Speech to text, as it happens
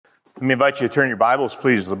Let me invite you to turn your Bibles,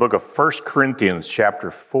 please, to the book of 1 Corinthians chapter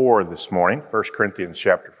 4 this morning. 1 Corinthians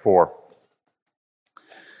chapter 4.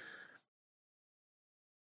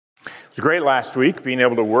 It was great last week being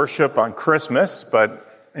able to worship on Christmas,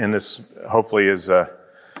 and this hopefully is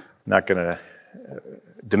not going to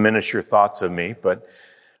diminish your thoughts of me, but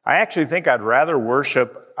I actually think I'd rather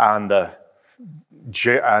worship on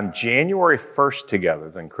January 1st together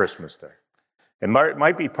than Christmas Day. It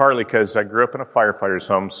might be partly because I grew up in a firefighter's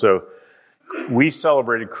home, so we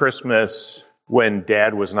celebrated Christmas when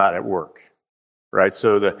Dad was not at work, right?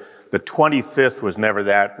 So the 25th was never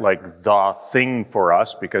that, like, the thing for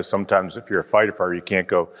us, because sometimes if you're a firefighter, you can't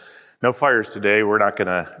go, no fires today, we're not going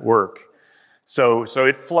to work. So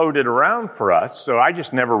it floated around for us, so I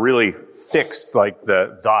just never really fixed, like,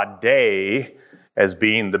 the day as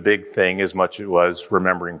being the big thing as much as it was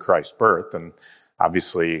remembering Christ's birth. And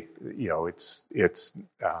obviously, you know,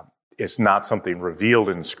 it's not something revealed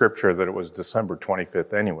in Scripture that it was December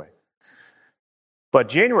 25th anyway. But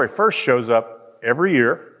January 1st shows up every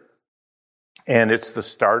year, and it's the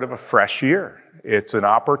start of a fresh year. It's an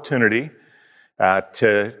opportunity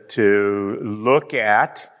to look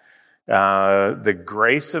at the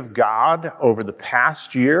grace of God over the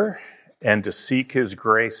past year and to seek His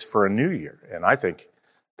grace for a new year. And I think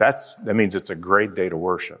that means it's a great day to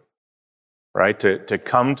worship. Right? To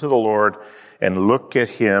come to the Lord and look at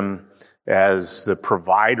Him as the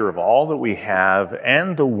provider of all that we have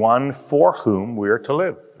and the one for whom we are to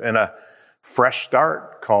live. And a fresh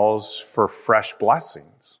start calls for fresh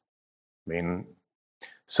blessings. I mean,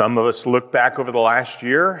 some of us look back over the last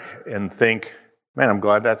year and think, man, I'm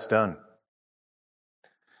glad that's done.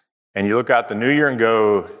 And you look out the new year and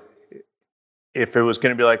go, if it was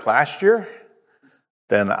going to be like last year,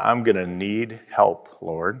 then I'm going to need help,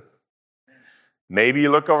 Lord. Maybe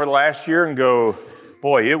you look over the last year and go,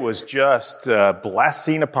 boy, it was just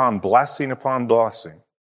blessing upon blessing upon blessing.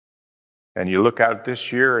 And you look out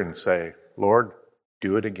this year and say, Lord,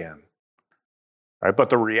 do it again. Right? But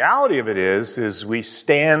the reality of it is we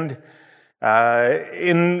stand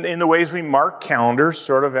in the ways we mark calendars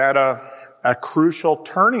sort of at a crucial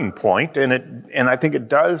turning point. And I think it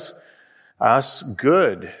does us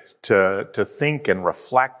good to think and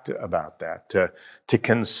reflect about that, to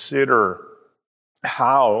consider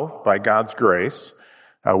how, by God's grace,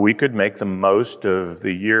 we could make the most of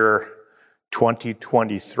the year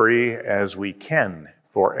 2023 as we can,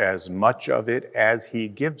 for as much of it as He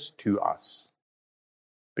gives to us.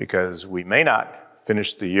 Because we may not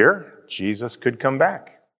finish the year, Jesus could come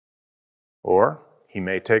back. Or He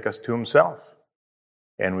may take us to Himself.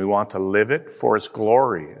 And we want to live it for His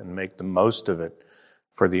glory and make the most of it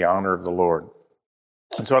for the honor of the Lord.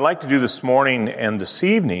 And so I'd like to do this morning and this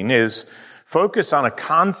evening is focus on a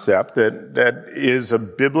concept that is a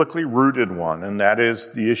biblically rooted one, and that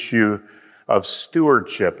is the issue of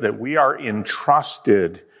stewardship, that we are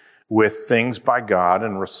entrusted with things by God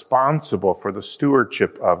and responsible for the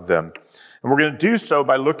stewardship of them. And we're going to do so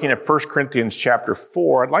by looking at 1 Corinthians chapter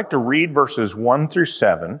 4. I'd like to read verses 1 through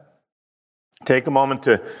 7, take a moment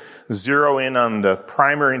to zero in on the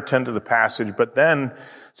primary intent of the passage, but then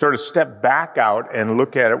sort of step back out and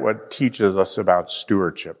look at it, what teaches us about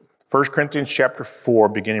stewardship. 1 Corinthians chapter 4,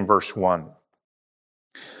 beginning verse 1.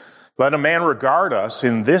 Let a man regard us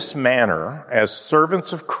in this manner as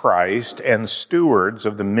servants of Christ and stewards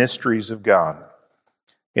of the mysteries of God.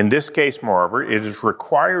 In this case, moreover, it is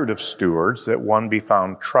required of stewards that one be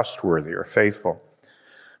found trustworthy or faithful.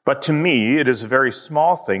 But to me, it is a very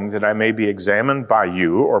small thing that I may be examined by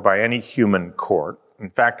you or by any human court. In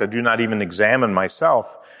fact, I do not even examine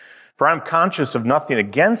myself, for I am conscious of nothing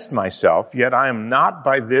against myself, yet I am not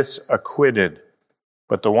by this acquitted.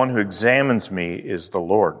 But the one who examines me is the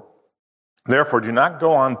Lord. Therefore, do not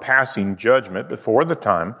go on passing judgment before the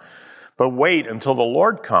time, but wait until the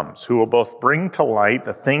Lord comes, who will both bring to light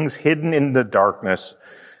the things hidden in the darkness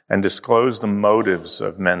and disclose the motives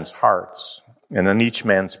of men's hearts. And then each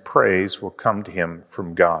man's praise will come to him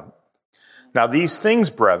from God. Now these things,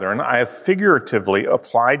 brethren, I have figuratively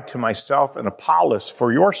applied to myself and Apollos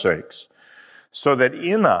for your sakes, so that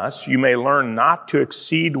in us you may learn not to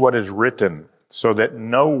exceed what is written, so that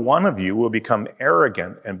no one of you will become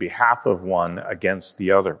arrogant in behalf of one against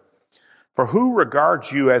the other. For who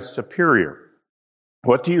regards you as superior?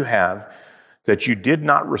 What do you have that you did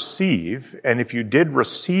not receive? And if you did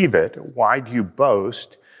receive it, why do you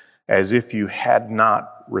boast as if you had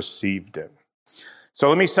not received it? So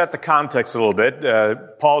let me set the context a little bit.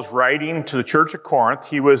 Paul's writing to the church of Corinth.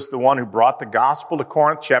 He was the one who brought the gospel to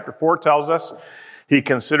Corinth. Chapter 4 tells us he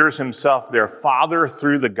considers himself their father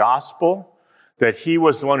through the gospel. that he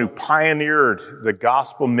was the one who pioneered the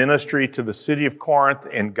gospel ministry to the city of Corinth,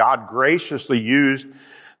 and God graciously used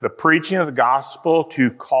the preaching of the gospel to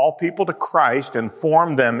call people to Christ and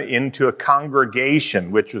form them into a congregation,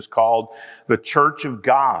 which was called the Church of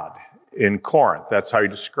God in Corinth. That's how he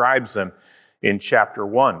describes them in chapter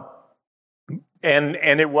 1. And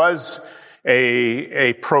it was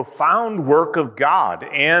a profound work of God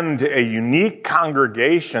and a unique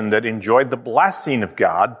congregation that enjoyed the blessing of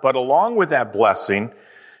God. But along with that blessing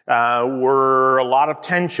were a lot of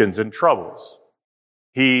tensions and troubles.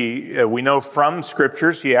 We know from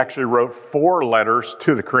scriptures, he actually wrote 4 letters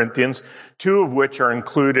to the Corinthians, 2 of which are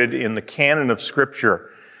included in the canon of scripture.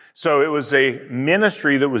 So it was a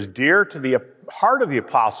ministry that was dear to the heart of the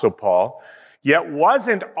Apostle Paul, yet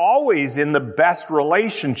wasn't always in the best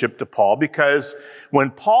relationship to Paul, because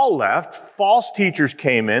when Paul left, false teachers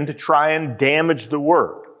came in to try and damage the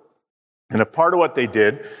word. And a part of what they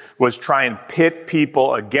did was try and pit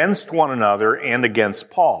people against one another and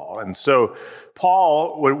against Paul. And so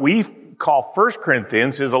Paul, what we call 1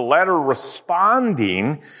 Corinthians, is a letter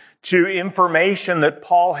responding to information that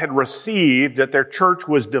Paul had received that their church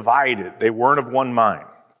was divided. They weren't of one mind.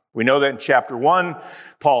 We know that in chapter 1,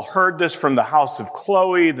 Paul heard this from the house of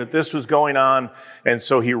Chloe, that this was going on, and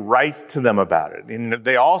so he writes to them about it. And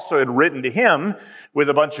they also had written to him with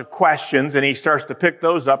a bunch of questions, and he starts to pick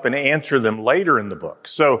those up and answer them later in the book.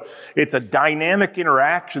 So it's a dynamic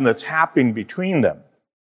interaction that's happening between them.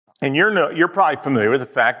 And you're probably familiar with the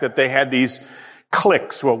fact that they had these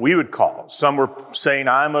cliques, what we would call. Some were saying,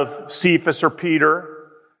 I'm of Cephas or Peter.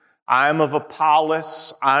 I'm of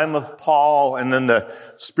Apollos, I'm of Paul, and then the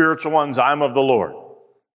spiritual ones, I'm of the Lord.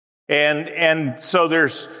 And so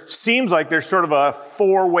seems like there's sort of a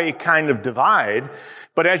 4-way kind of divide.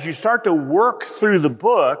 But as you start to work through the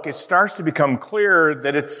book, it starts to become clear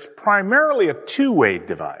that it's primarily a 2-way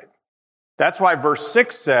divide. That's why verse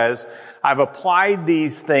 6 says, I've applied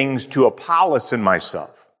these things to Apollos and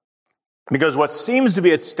myself. Because what seems to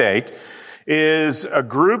be at stake is a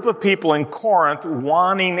group of people in Corinth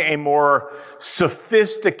wanting a more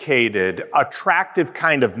sophisticated, attractive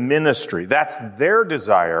kind of ministry. That's their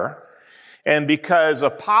desire. And because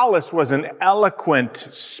Apollos was an eloquent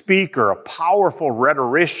speaker, a powerful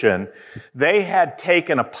rhetorician, they had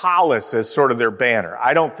taken Apollos as sort of their banner.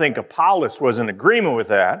 I don't think Apollos was in agreement with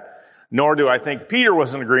that, nor do I think Peter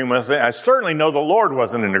was in agreement with it. I certainly know the Lord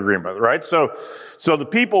wasn't in agreement with it, right? So the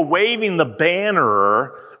people waving the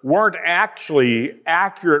banner weren't actually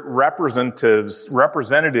accurate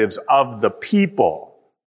representatives of the people.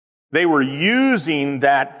 They were using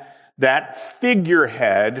that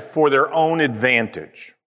figurehead for their own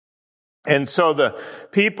advantage. And so the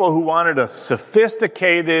people who wanted a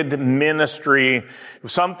sophisticated ministry,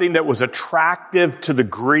 something that was attractive to the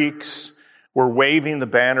Greeks, were waving the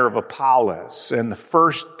banner of Apollos. In the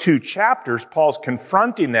first 2 chapters, Paul's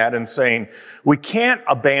confronting that and saying, we can't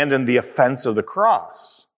abandon the offense of the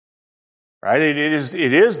cross. Right? It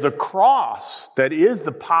is the cross that is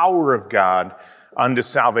the power of God unto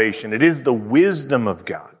salvation. It is the wisdom of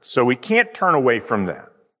God. So we can't turn away from that.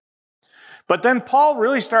 But then Paul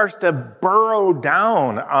really starts to burrow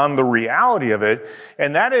down on the reality of it,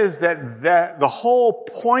 and that is that the whole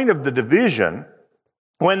point of the division,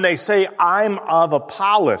 when they say, I'm of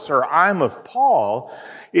Apollos or I'm of Paul,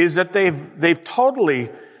 is that they've totally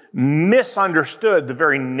misunderstood the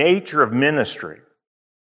very nature of ministry.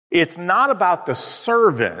 It's not about the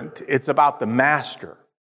servant, it's about the master.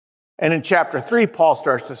 And in chapter 3, Paul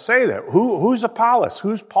starts to say that. Who's Apollos?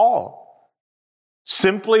 Who's Paul?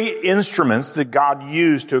 Simply instruments that God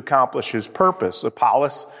used to accomplish his purpose.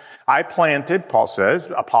 Apollos, I planted, Paul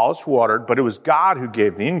says, Apollos watered, but it was God who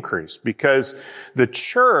gave the increase, because the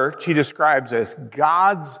church he describes as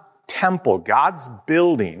God's temple, God's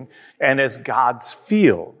building, and as God's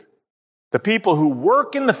field. The people who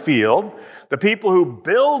work in the field, the people who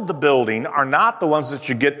build the building, are not the ones that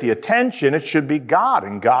should get the attention. It should be God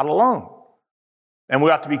and God alone. And we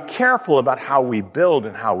have to be careful about how we build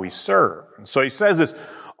and how we serve. And so he says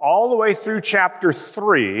this all the way through chapter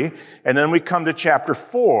 3, and then we come to chapter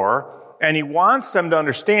 4, and he wants them to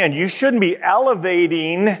understand you shouldn't be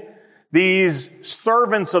elevating these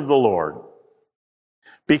servants of the Lord,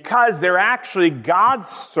 because they're actually God's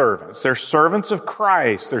servants. They're servants of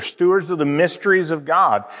Christ. They're stewards of the mysteries of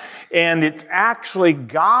God. And it's actually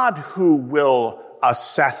God who will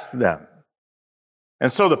assess them. And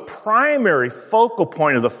so the primary focal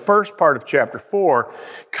point of the first part of chapter 4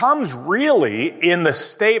 comes really in the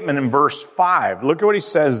statement in verse 5. Look at what he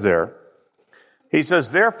says there. He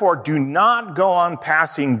says, therefore, do not go on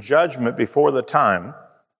passing judgment before the time,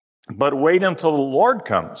 but wait until the Lord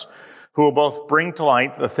comes, who will both bring to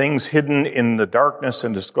light the things hidden in the darkness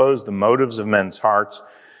and disclose the motives of men's hearts.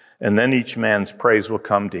 And then each man's praise will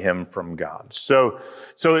come to him from God. So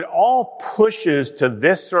it all pushes to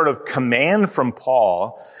this sort of command from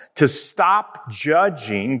Paul to stop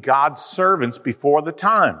judging God's servants before the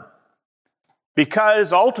time.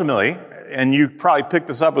 Because ultimately, and you probably picked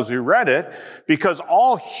this up as we read it, because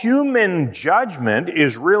all human judgment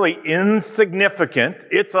is really insignificant.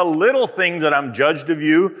 It's a little thing that I'm judged of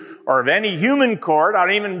you or of any human court. I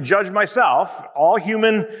don't even judge myself. All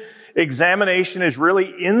human examination is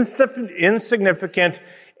really insignificant,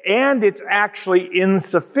 and it's actually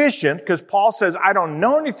insufficient because Paul says, I don't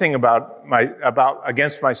know anything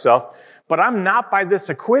against myself, but I'm not by this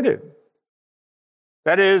acquitted.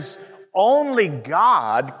 That is, only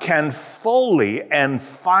God can fully and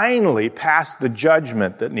finally pass the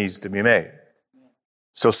judgment that needs to be made.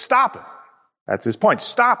 So stop it. That's his point.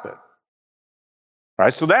 Stop it. All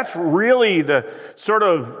right? So that's really the sort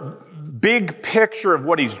of big picture of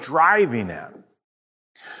what he's driving at.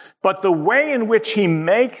 But the way in which he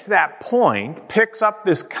makes that point picks up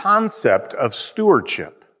this concept of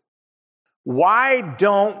stewardship. Why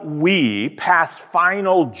don't we pass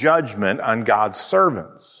final judgment on God's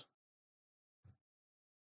servants?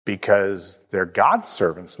 Because they're God's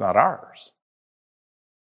servants, not ours.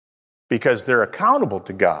 Because they're accountable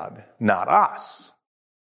to God, not us.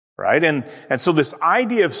 Right? And so this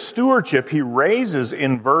idea of stewardship he raises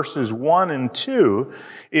in verses 1 and 2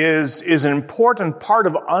 is an important part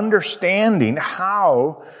of understanding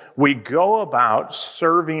how we go about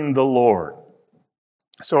serving the Lord.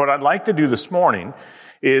 So what I'd like to do this morning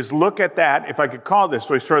is look at that, if I could call this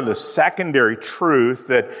sort of the secondary truth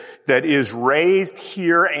that is raised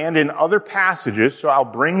here and in other passages. So I'll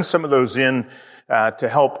bring some of those in to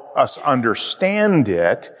help us understand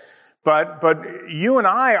it. But you and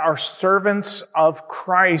I are servants of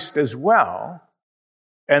Christ as well,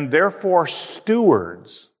 and therefore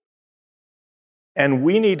stewards. And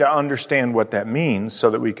we need to understand what that means so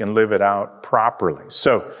that we can live it out properly.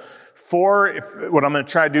 So what I'm going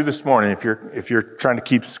to try to do this morning, if you're trying to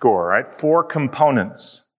keep score, right? 4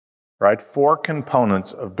 components, right? 4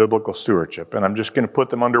 components of biblical stewardship. And I'm just going to put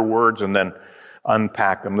them under words and then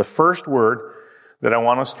unpack them. The first word that I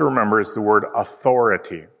want us to remember is the word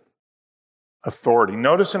authority. Authority.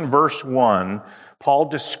 Notice in verse 1, Paul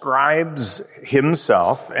describes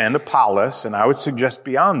himself and Apollos, and I would suggest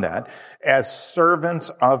beyond that, as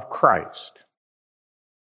servants of Christ.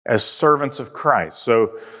 As servants of Christ.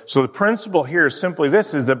 So the principle here is simply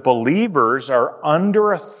this, is that believers are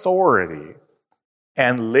under authority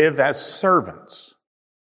and live as servants.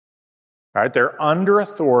 Right? They're under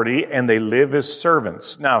authority and they live as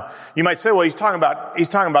servants. Now, you might say, well, he's talking about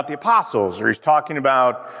the apostles, or he's talking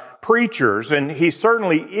about preachers, and he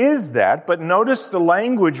certainly is that, but notice the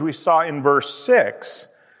language we saw in verse 6.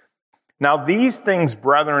 Now these things,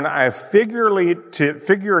 brethren, I have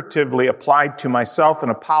figuratively applied to myself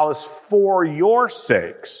and Apollos for your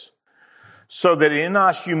sakes, so that in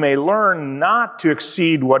us you may learn not to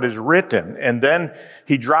exceed what is written. And then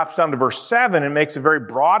he drops down to verse 7 and makes a very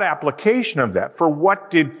broad application of that.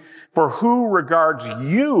 For who regards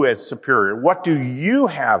you as superior? What do you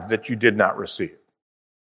have that you did not receive?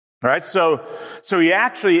 All right, so he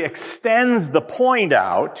actually extends the point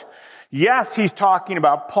out. Yes, he's talking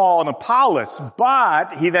about Paul and Apollos,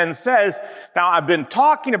 but he then says, now I've been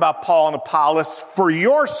talking about Paul and Apollos for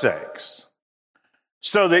your sakes,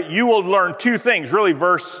 so that you will learn 2 things. Really,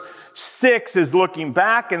 verse 6 is looking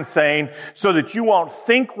back and saying, so that you won't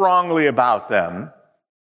think wrongly about them.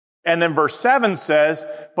 And then verse 7 says,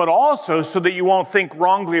 but also so that you won't think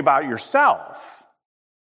wrongly about yourself.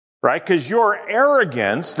 Right? Because your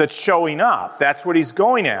arrogance that's showing up, that's what he's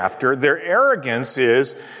going after. Their arrogance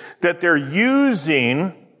is that they're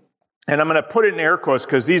using, and I'm going to put it in air quotes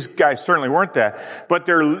because these guys certainly weren't that, but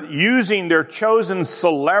they're using their chosen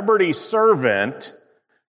celebrity servant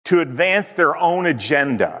to advance their own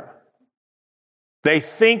agenda. They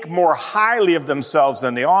think more highly of themselves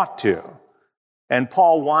than they ought to. And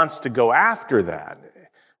Paul wants to go after that.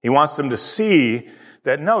 He wants them to see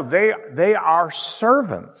that no, they are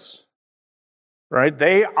servants, right?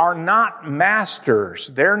 They are not masters.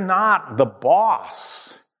 They're not the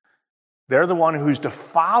boss. They're the one who's to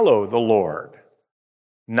follow the Lord,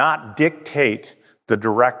 not dictate the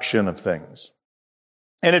direction of things.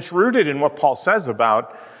 And it's rooted in what Paul says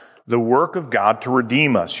about the work of God to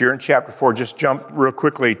redeem us. Here in chapter 4, just jump real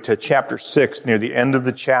quickly to chapter 6, near the end of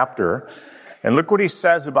the chapter, and look what he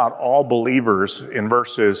says about all believers in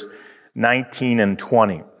verses 19 and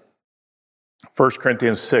 20. 1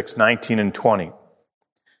 Corinthians 6, 19 and 20.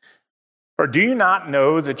 Or do you not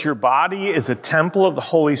know that your body is a temple of the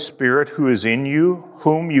Holy Spirit who is in you,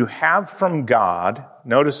 whom you have from God?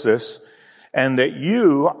 Notice this. And that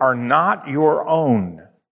you are not your own.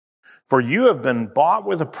 For you have been bought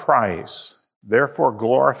with a price. Therefore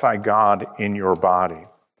glorify God in your body.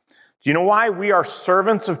 Do you know why we are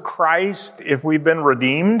servants of Christ if we've been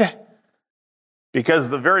redeemed? Because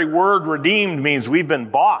the very word redeemed means we've been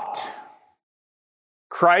bought.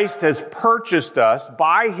 Christ has purchased us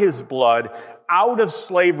by his blood out of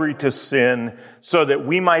slavery to sin so that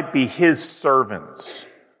we might be his servants.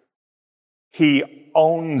 He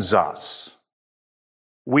owns us.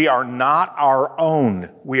 We are not our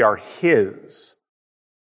own. We are his.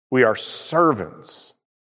 We are servants.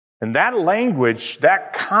 And that language,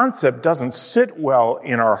 that concept doesn't sit well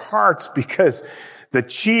in our hearts because the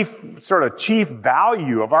chief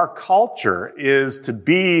value of our culture is to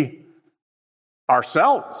be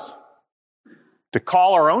ourselves, to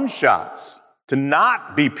call our own shots, to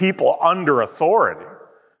not be people under authority.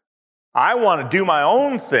 I want to do my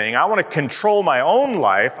own thing. I want to control my own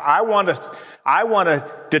life. I want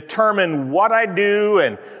to determine what I do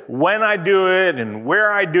and when I do it and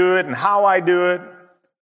where I do it and how I do it.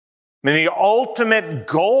 And the ultimate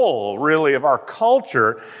goal, really, of our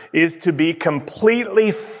culture is to be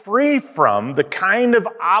completely free from the kind of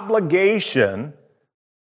obligation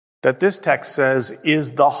that this text says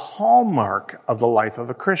is the hallmark of the life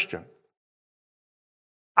of a Christian.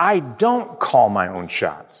 I don't call my own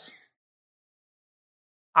shots.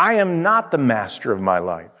 I am not the master of my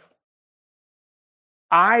life.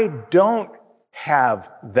 I don't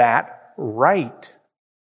have that right.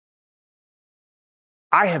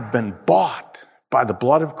 I have been bought by the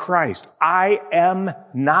blood of Christ. I am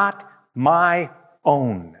not my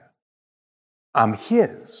own. I'm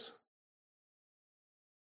his.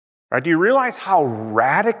 Right? Do you realize how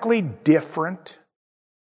radically different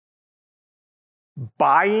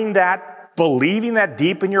buying that, believing that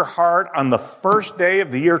deep in your heart on the first day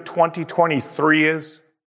of the year 2023 is?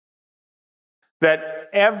 That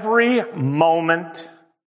every moment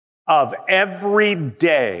of every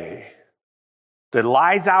day that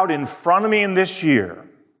lies out in front of me in this year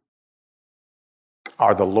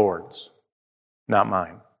are the Lord's, not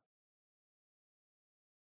mine.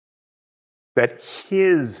 That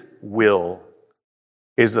his will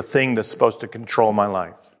is the thing that's supposed to control my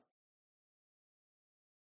life.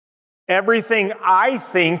 Everything I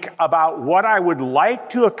think about what I would like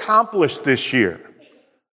to accomplish this year,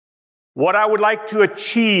 what I would like to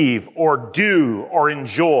achieve or do or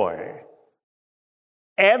enjoy,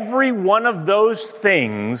 every one of those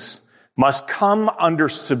things must come under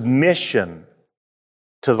submission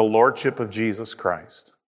to the lordship of Jesus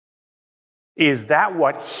Christ. Is that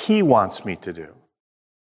what he wants me to do?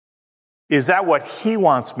 Is that what he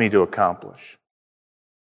wants me to accomplish?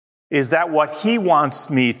 Is that what he wants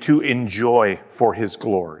me to enjoy for his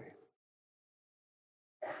glory?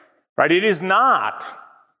 Right? It is not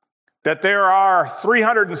that there are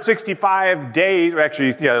 365 days,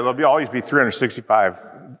 actually, there'll always be 365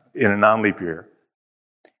 in a non-leap year.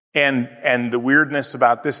 And the weirdness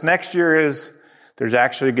about this next year is there's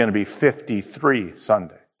actually going to be 53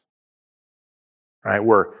 Sundays. Right?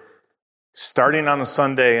 We're starting on a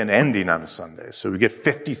Sunday and ending on a Sunday. So we get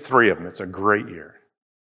 53 of them. It's a great year.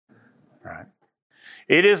 Right?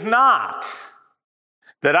 It is not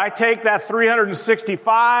that I take that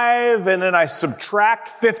 365 and then I subtract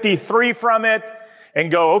 53 from it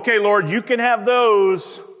and go, okay, Lord, you can have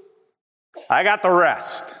those. I got the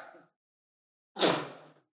rest.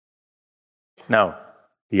 No,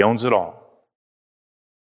 he owns it all.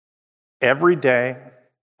 Every day,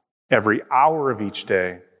 every hour of each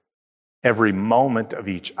day, every moment of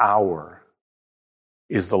each hour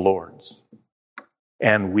is the Lord's.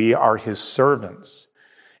 And we are his servants.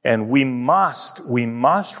 And we must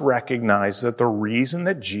recognize that the reason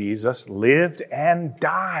that Jesus lived and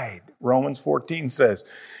died, Romans 14 says,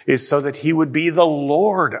 is so that he would be the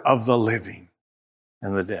Lord of the living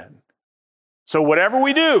and the dead. So whatever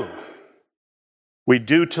we do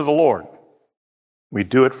to the Lord. We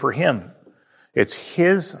do it for him. It's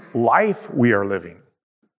his life we are living.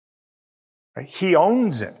 Right? He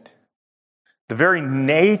owns it. The very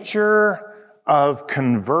nature of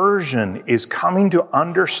conversion is coming to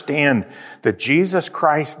understand that Jesus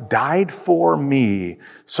Christ died for me,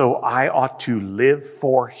 so I ought to live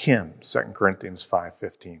for him. 2 Corinthians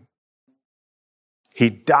 5:15. He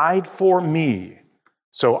died for me,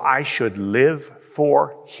 so I should live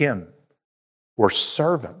for him. We're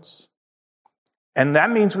servants. And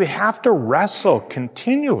that means we have to wrestle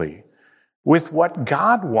continually with what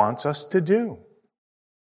God wants us to do.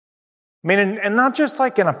 I mean, and not just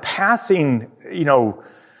like in a passing,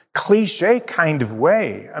 cliche kind of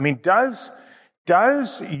way. I mean, does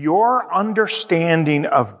your understanding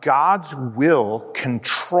of God's will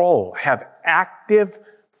have active,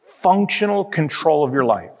 functional control of your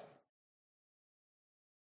life?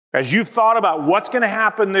 As you've thought about what's going to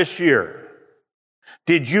happen this year,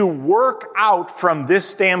 did you work out from this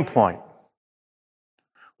standpoint?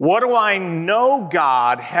 What do I know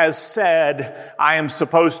God has said I am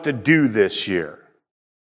supposed to do this year?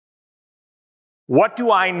 What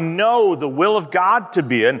do I know the will of God to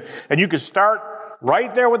be? And you can start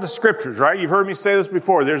right there with the scriptures, right? You've heard me say this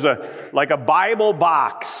before. There's like a Bible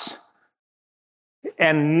box.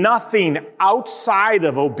 And nothing outside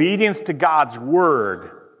of obedience to God's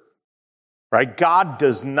word, right? God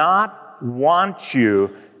does not want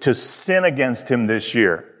you to sin against him this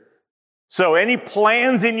year. So any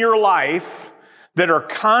plans in your life that are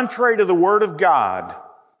contrary to the word of God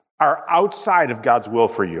are outside of God's will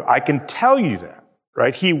for you. I can tell you that.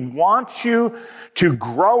 Right? He wants you to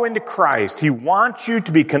grow into Christ. He wants you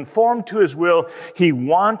to be conformed to his will. He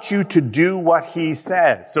wants you to do what he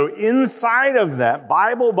says. So inside of that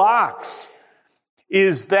Bible box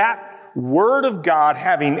is that word of God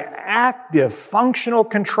having active, functional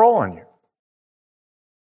control on you.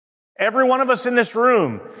 Every one of us in this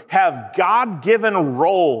room have God-given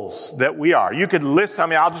roles that we are. You could list,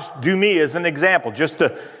 I'll just do me as an example, just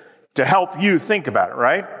to help you think about it,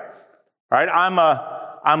 right? Right? I'm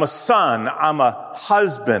a son. I'm a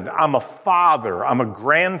husband. I'm a father. I'm a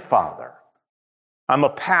grandfather. I'm a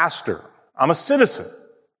pastor. I'm a citizen.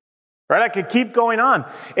 Right? I could keep going on.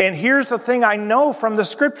 And here's the thing I know from the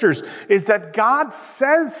scriptures is that God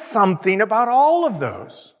says something about all of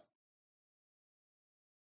those.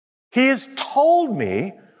 He has told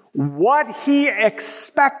me what he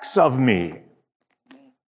expects of me.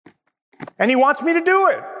 And he wants me to do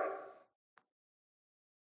it.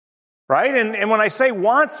 Right? And when I say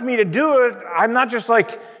wants me to do it, I'm not just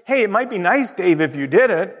like, hey, it might be nice, Dave, if you did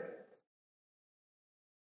it.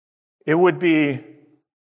 It would be,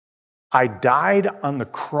 I died on the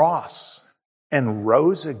cross and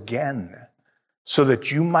rose again so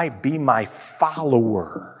that you might be my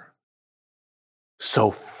follower.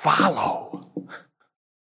 So follow.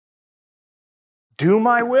 Do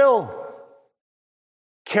my will.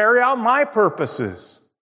 Carry out my purposes.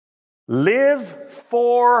 Live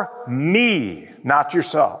for me, not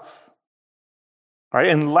yourself. All right?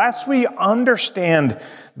 Unless we understand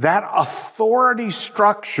that authority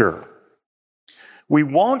structure, we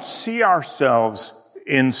won't see ourselves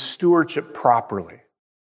in stewardship properly.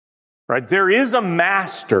 Right? There is a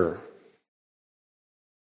master.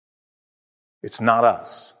 It's not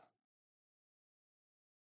us.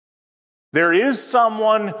 There is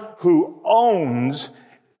someone who owns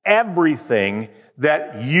everything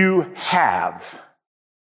that you have,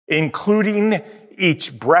 including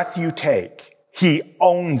each breath you take. He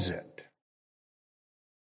owns it.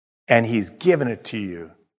 And he's given it to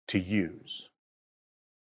you to use.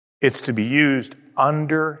 It's to be used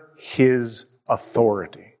under his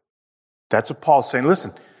authority. That's what Paul's saying.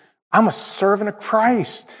 Listen, I'm a servant of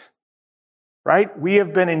Christ. Right? We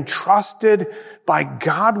have been entrusted by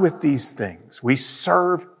God with these things. We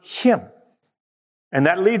serve him. And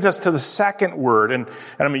that leads us to the second word, and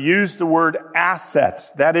I'm going to use the word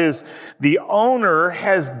assets. That is, the owner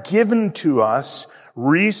has given to us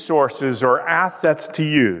resources or assets to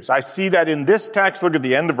use. I see that in this text. Look at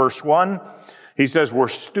the end of verse 1. He says, we're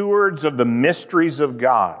stewards of the mysteries of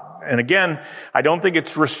God. And again, I don't think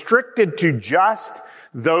it's restricted to just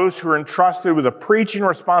those who are entrusted with a preaching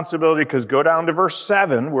responsibility, because go down to verse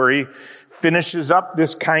 7 where he finishes up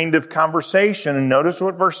this kind of conversation. And notice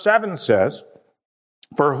what verse 7 says.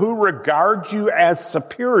 For who regards you as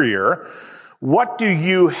superior, what do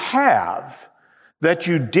you have that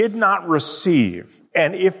you did not receive?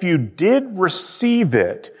 And if you did receive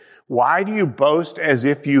it, why do you boast as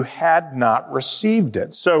if you had not received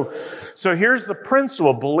it? So here's the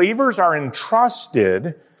principle. Believers are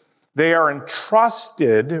entrusted. They are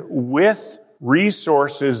entrusted with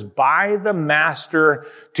resources by the master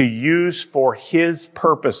to use for his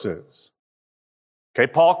purposes. Okay,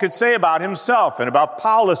 Paul could say about himself and about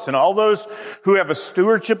Apollos and all those who have a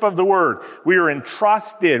stewardship of the word, we are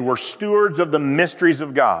entrusted, we're stewards of the mysteries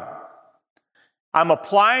of God. I'm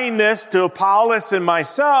applying this to Apollos and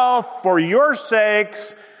myself for your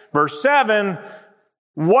sakes. Verse 7,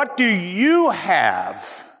 what do you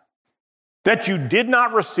have that you did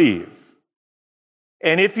not receive?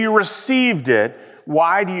 And if you received it,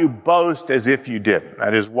 why do you boast as if you didn't?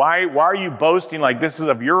 That is, why are you boasting like this is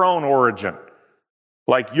of your own origin?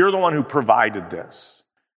 Like you're the one who provided this.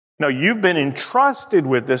 No, you've been entrusted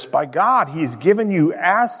with this by God. He's given you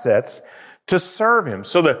assets to serve him.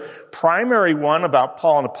 So the primary one about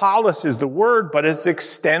Paul and Apollos is the word, but it's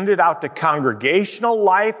extended out to congregational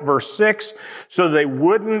life, verse 6, so they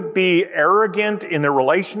wouldn't be arrogant in their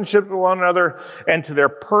relationship with one another and to their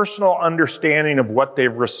personal understanding of what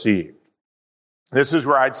they've received. This is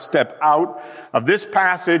where I'd step out of this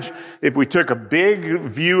passage. If we took a big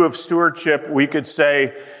view of stewardship, we could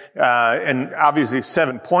say, and obviously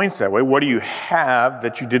 7 points that way. What do you have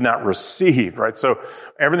that you did not receive, right? So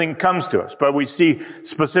everything comes to us. But we see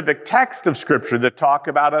specific texts of Scripture that talk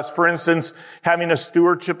about us, for instance, having a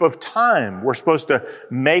stewardship of time. We're supposed to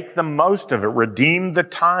make the most of it, redeem the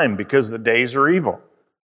time because the days are evil.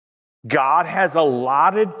 God has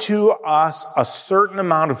allotted to us a certain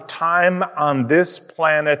amount of time on this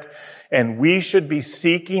planet, and we should be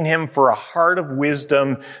seeking him for a heart of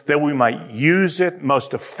wisdom that we might use it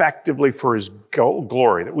most effectively for his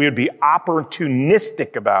glory, that we would be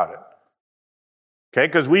opportunistic about it. Okay,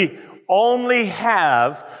 because we only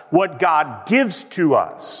have what God gives to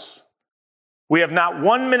us. We have not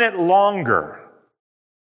 1 minute longer.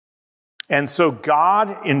 And so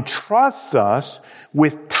God entrusts us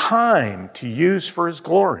with time to use for his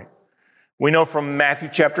glory. We know from Matthew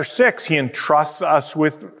chapter 6, he entrusts us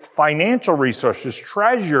with financial resources,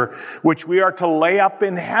 treasure, which we are to lay up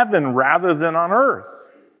in heaven rather than on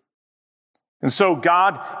earth. And so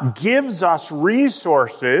God gives us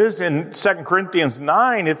resources. In 2 Corinthians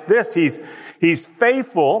 9, it's this. He's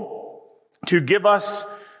faithful to give us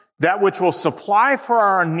that which will supply for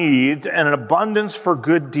our needs and an abundance for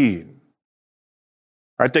good deed.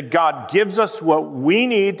 Right, that God gives us what we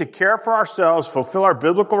need to care for ourselves, fulfill our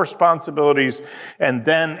biblical responsibilities, and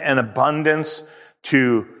then an abundance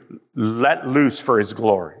to let loose for his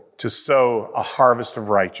glory, to sow a harvest of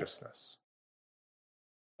righteousness.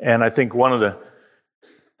 And I think one of the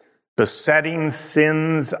besetting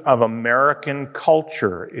sins of American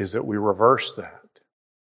culture is that we reverse that.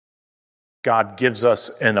 God gives us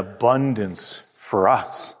an abundance for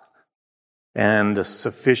us and a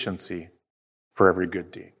sufficiency for every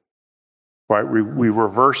good deed. Right? We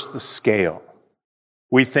reverse the scale.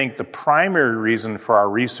 We think the primary reason for our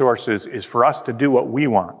resources is for us to do what we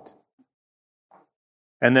want.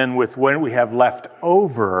 And then with when we have left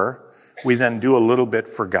over, we then do a little bit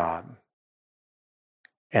for God.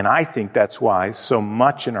 And I think that's why so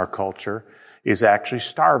much in our culture is actually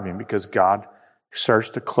starving, because God starts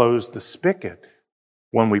to close the spigot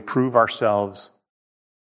when we prove ourselves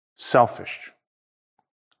selfish.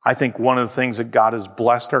 I think one of the things that God has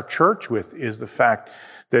blessed our church with is the fact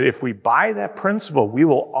that if we buy that principle, we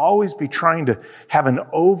will always be trying to have an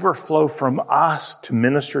overflow from us to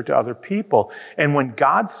minister to other people. And when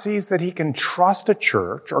God sees that he can trust a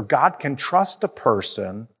church, or God can trust a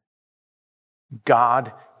person,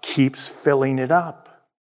 God keeps filling it up.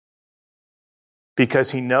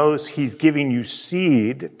 Because he knows he's giving you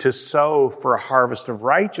seed to sow for a harvest of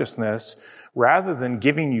righteousness, rather than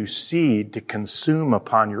giving you seed to consume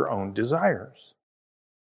upon your own desires.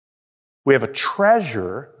 We have a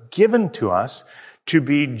treasure given to us to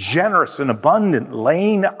be generous and abundant,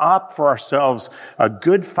 laying up for ourselves a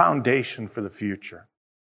good foundation for the future.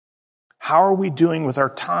 How are we doing with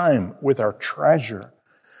our time, with our treasure?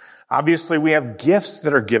 Obviously, we have gifts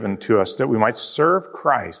that are given to us that we might serve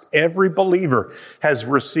Christ. Every believer has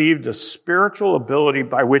received a spiritual ability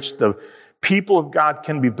by which the people of God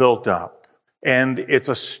can be built up. And it's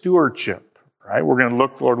a stewardship, right? We're going to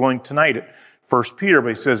look, Lord willing, tonight at 1 Peter, but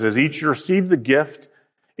he says, as each receives the gift,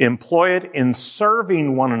 employ it in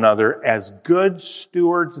serving one another as good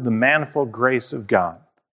stewards of the manifold grace of God.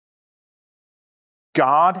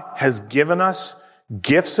 God has given us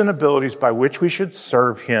gifts and abilities by which we should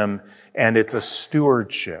serve him, and it's a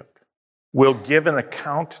stewardship. We'll give an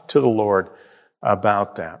account to the Lord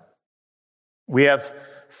about that. We have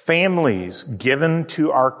families given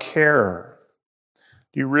to our care.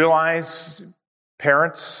 Do you realize,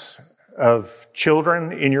 parents of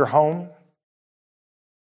children in your home,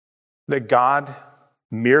 that God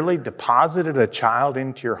merely deposited a child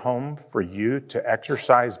into your home for you to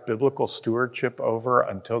exercise biblical stewardship over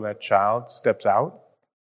until that child steps out?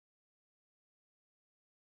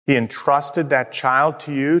 He entrusted that child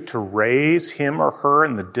to you to raise him or her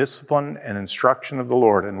in the discipline and instruction of the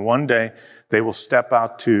Lord. And one day they will step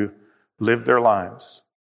out to live their lives.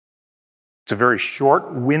 It's a very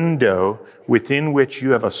short window within which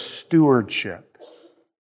you have a stewardship.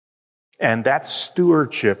 And that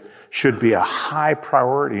stewardship should be a high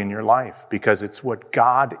priority in your life, because it's what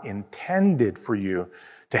God intended for you,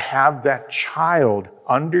 to have that child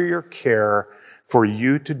under your care for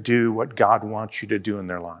you to do what God wants you to do in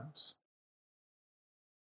their lives.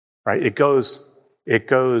 Right? It goes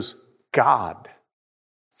God.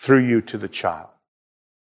 through you to the child.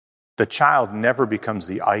 The child never becomes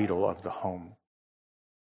the idol of the home.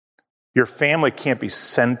 Your family can't be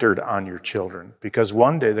centered on your children because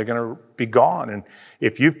one day they're going to be gone. And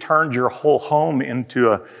if you've turned your whole home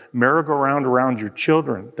into a merry-go-round around your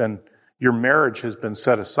children, then your marriage has been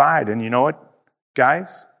set aside. And you know what,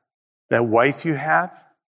 guys? That wife you have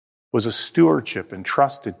was a stewardship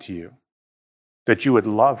entrusted to you, that you would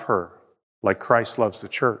love her like Christ loves the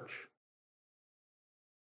church.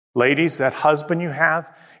 Ladies, that husband you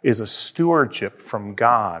have is a stewardship from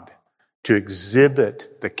God to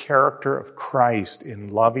exhibit the character of Christ in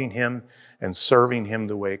loving him and serving him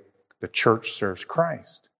the way the church serves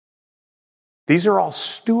Christ. These are all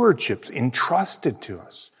stewardships entrusted to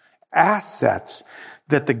us, assets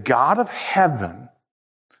that the God of heaven,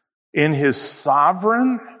 in his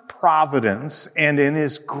sovereign providence and in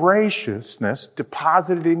his graciousness,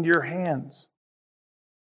 deposited into your hands.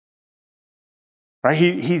 Right?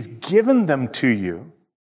 He's given them to you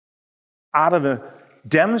out of a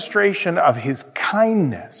demonstration of his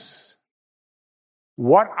kindness.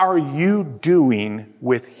 What are you doing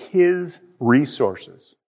with his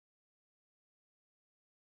resources?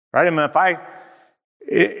 Right? I mean,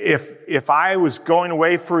 if I was going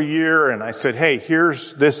away for a year and I said, hey,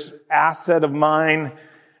 here's this asset of mine,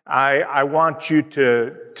 I want you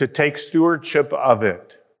to take stewardship of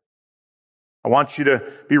it. I want you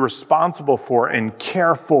to be responsible for it and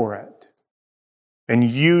care for it and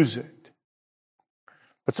use it.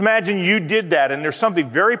 Let's imagine you did that and there's something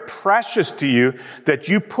very precious to you that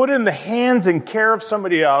you put in the hands and care of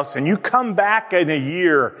somebody else, and you come back in a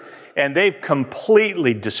year and they've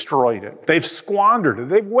completely destroyed it. They've squandered it.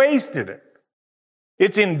 They've wasted it.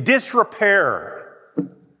 It's in disrepair.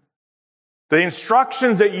 The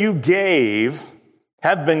instructions that you gave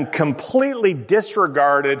have been completely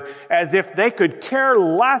disregarded, as if they could care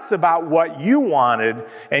less about what you wanted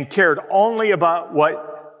and cared only about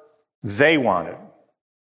what they wanted.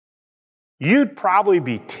 You'd probably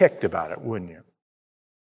be ticked about it, wouldn't you?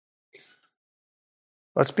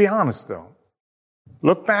 Let's be honest, though.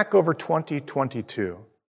 Look back over 2022.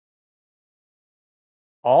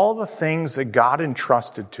 All the things that God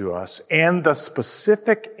entrusted to us and the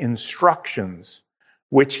specific instructions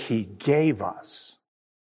which he gave us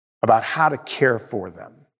about how to care for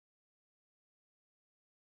them.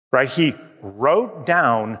 Right? He wrote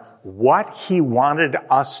down what he wanted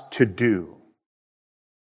us to do.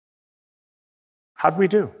 How did we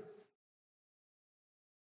do?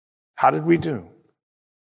 How did we do?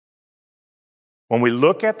 When we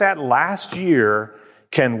look at that last year,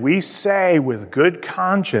 can we say with good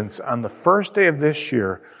conscience on the first day of this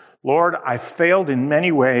year, Lord, I failed in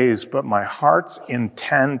many ways, but my heart's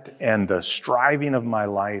intent and the striving of my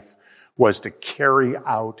life was to carry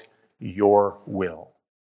out your will.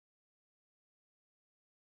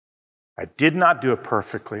 I did not do it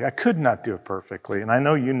perfectly. I could not do it perfectly. And I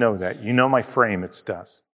know you know that. You know my frame, it's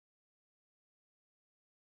dust.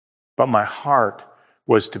 But my heart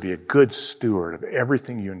was to be a good steward of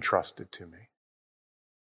everything you entrusted to me.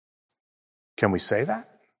 Can we say that?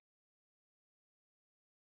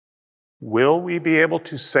 Will we be able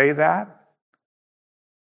to say that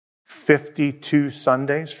 52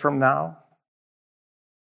 Sundays from now?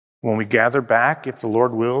 When we gather back, if the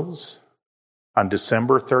Lord wills, on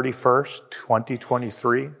December 31st,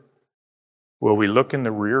 2023, will we look in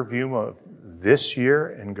the rear view of this year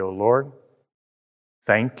and go, Lord,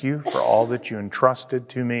 thank you for all that you entrusted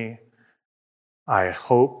to me. I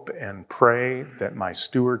hope and pray that my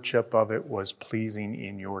stewardship of it was pleasing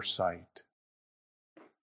in your sight.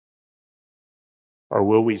 Or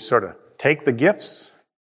will we sort of take the gifts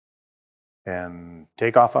and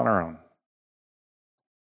take off on our own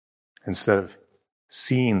instead of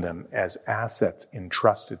seeing them as assets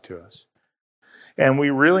entrusted to us? And we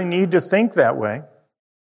really need to think that way,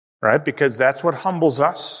 right? Because that's what humbles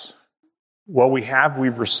us. What we have,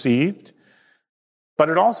 we've received. But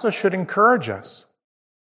it also should encourage us,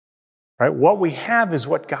 right? What we have is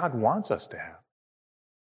what God wants us to have.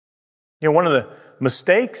 You know, one of the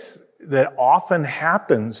mistakes that often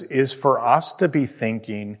happens is for us to be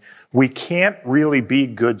thinking we can't really be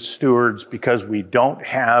good stewards because we don't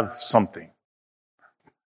have something.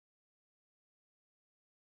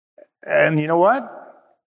 And you know what?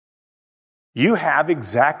 You have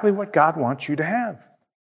exactly what God wants you to have.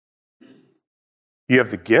 You have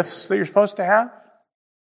the gifts that you're supposed to have.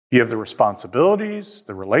 You have the responsibilities,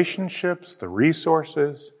 the relationships, the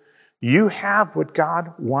resources. You have what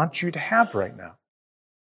God wants you to have right now.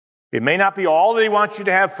 It may not be all that he wants you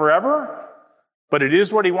to have forever, but it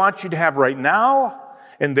is what he wants you to have right now.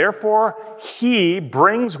 And therefore, he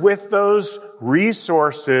brings with those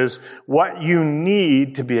resources what you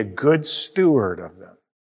need to be a good steward of them.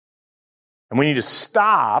 And we need to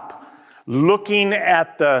stop looking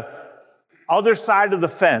at the other side of the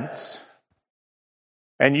fence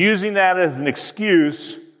and using that as an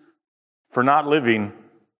excuse for not living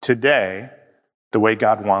today the way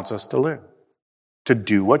God wants us to live, to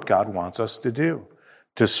do what God wants us to do,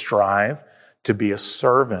 to strive to be a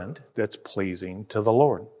servant that's pleasing to the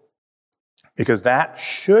Lord. Because that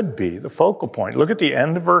should be the focal point. Look at the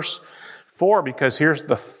end of verse 4, because here's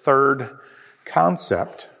the third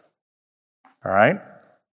concept. All right?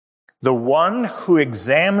 The one who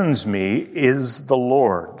examines me is the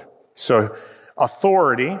Lord. So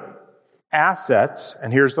authority, assets,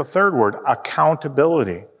 and here's the third word,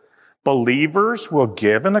 accountability. Believers will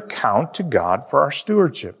give an account to God for our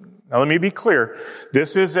stewardship. Now let me be clear.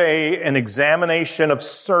 This is an examination of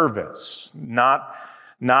service, not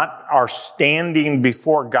our standing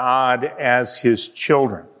before God as his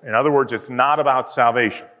children. In other words, it's not about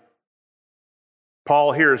salvation.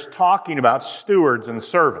 Paul here is talking about stewards and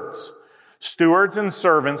servants. Stewards and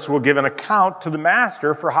servants will give an account to the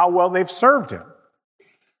master for how well they've served him.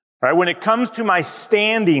 Right? When it comes to my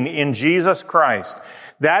standing in Jesus Christ,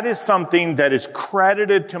 that is something that is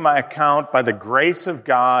credited to my account by the grace of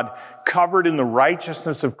God, covered in the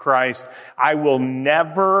righteousness of Christ. I will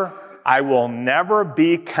never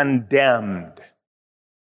be condemned,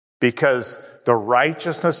 because the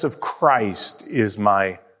righteousness of Christ is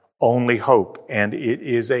my only hope, and it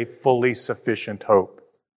is a fully sufficient hope.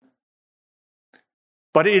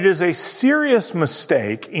 But it is a serious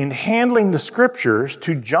mistake in handling the scriptures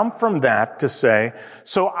to jump from that to say,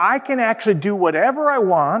 so I can actually do whatever I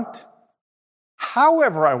want,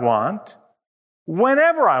 however I want,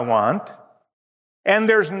 whenever I want, and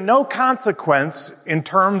there's no consequence in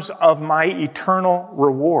terms of my eternal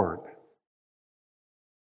reward.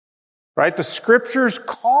 Right? The scriptures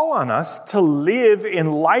call on us to live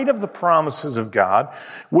in light of the promises of God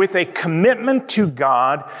with a commitment to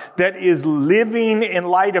God that is living in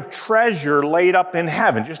light of treasure laid up in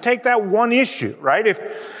heaven. Just take that one issue, right?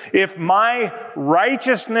 If my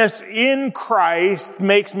righteousness in Christ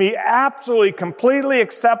makes me absolutely, completely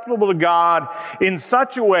acceptable to God in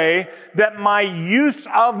such a way that my use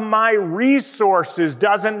of my resources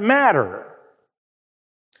doesn't matter,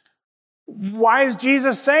 why is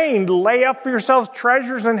Jesus saying, lay up for yourselves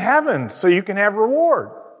treasures in heaven so you can have reward?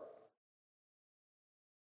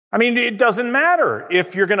 I mean, it doesn't matter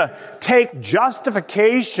if you're going to take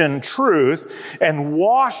justification truth and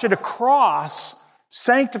wash it across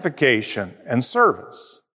sanctification and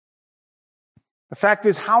service. The fact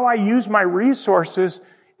is, how I use my resources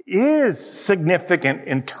is significant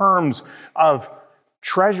in terms of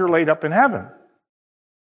treasure laid up in heaven.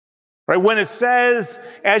 Right? When it says,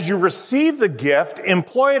 as you receive the gift,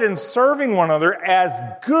 employ it in serving one another as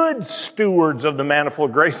good stewards of the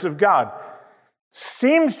manifold grace of God,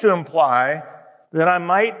 seems to imply that I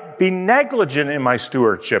might be negligent in my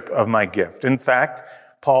stewardship of my gift. In fact,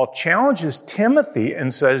 Paul challenges Timothy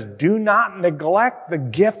and says, do not neglect the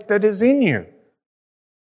gift that is in you.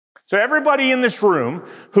 So everybody in this room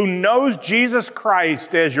who knows Jesus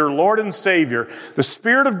Christ as your Lord and Savior, the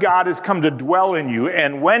Spirit of God has come to dwell in you.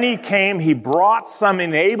 And when he came, he brought some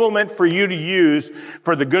enablement for you to use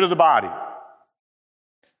for the good of the body.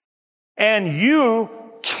 And you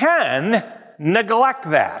can neglect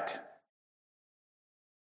that.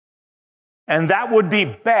 And that would be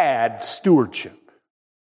bad stewardship,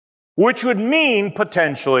 which would mean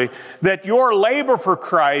potentially that your labor for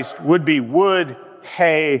Christ would be wood,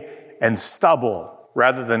 hay, and stubble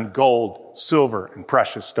rather than gold, silver, and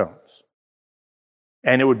precious stones.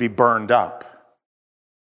 And it would be burned up.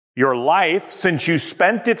 Your life, since you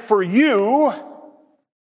spent it for you,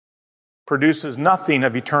 produces nothing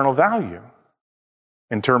of eternal value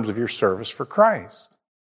in terms of your service for Christ.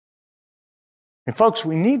 And folks,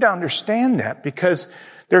 we need to understand that, because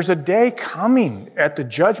there's a day coming at the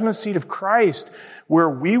judgment seat of Christ where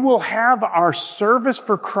we will have our service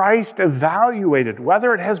for Christ evaluated,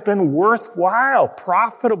 whether it has been worthwhile,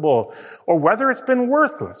 profitable, or whether it's been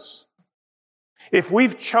worthless. If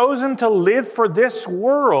we've chosen to live for this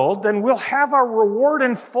world, then we'll have our reward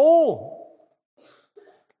in full.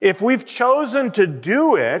 If we've chosen to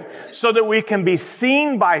do it so that we can be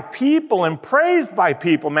seen by people and praised by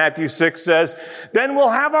people, Matthew 6 says, then we'll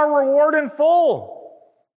have our reward in full.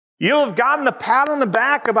 You'll have gotten the pat on the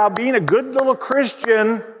back about being a good little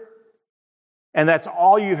Christian, and that's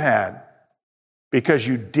all you've had, because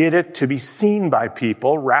you did it to be seen by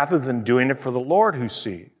people rather than doing it for the Lord who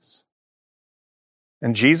sees.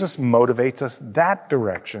 And Jesus motivates us that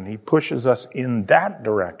direction. He pushes us in that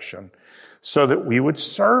direction so that we would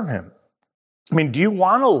serve him. I mean, do you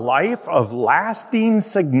want a life of lasting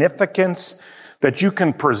significance that you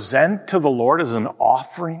can present to the Lord as an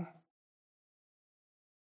offering?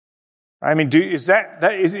 I mean, is that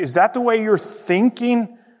the way you're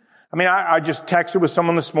thinking? I mean, I just texted with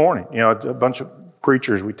someone this morning. You know, a bunch of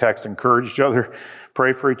preachers, we text, encourage each other,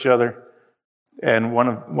 pray for each other. And one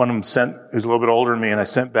of them sent, who's a little bit older than me, and I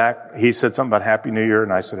sent back, he said something about Happy New Year,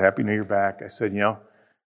 and I said, Happy New Year back. I said, you know,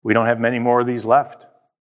 we don't have many more of these left.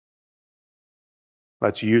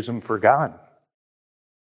 Let's use them for God.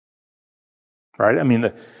 Right? I mean,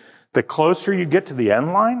 the closer you get to the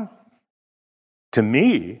end line, to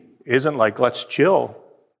me, isn't like, let's chill.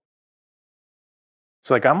 It's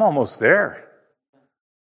like, I'm almost there.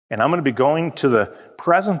 And I'm going to be going to the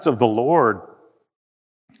presence of the Lord,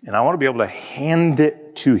 and I want to be able to hand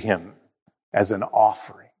it to him as an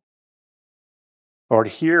offering. Lord,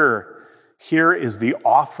 here is the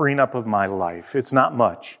offering up of my life. It's not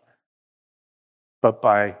much, but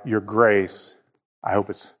by your grace, I hope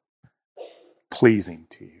it's pleasing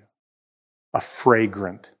to you. A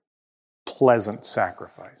fragrant, pleasant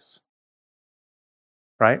sacrifice.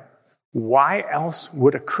 Right? Why else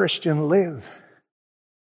would a Christian live?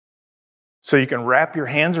 So you can wrap your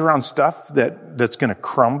hands around stuff that's going to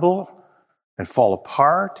crumble and fall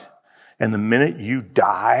apart, and the minute you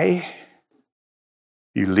die,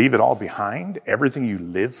 you leave it all behind? Everything you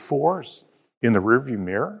live for is in the rearview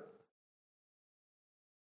mirror?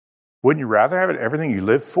 Wouldn't you rather have it? Everything you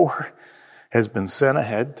live for has been sent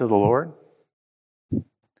ahead to the Lord?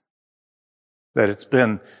 That it's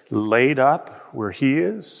been laid up where he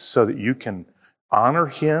is so that you can honor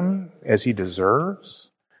him as he deserves?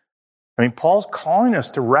 I mean, Paul's calling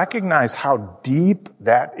us to recognize how deep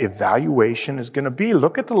that evaluation is going to be.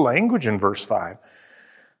 Look at the language in verse 5.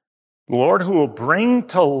 Lord, who will bring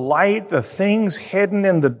to light the things hidden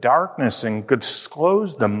in the darkness and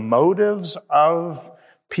disclose the motives of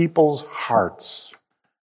people's hearts.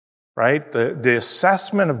 Right? The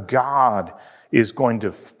assessment of God is going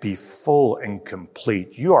to be full and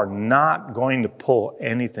complete. You are not going to pull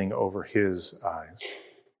anything over his eyes.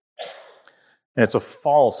 And it's a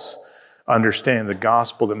false understanding of the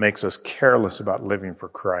gospel that makes us careless about living for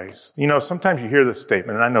Christ. You know, sometimes you hear this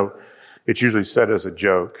statement, and I know it's usually said as a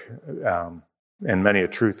joke, and many a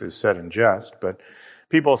truth is said in jest, but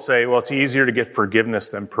people say, well, it's easier to get forgiveness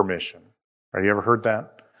than permission. Have you ever heard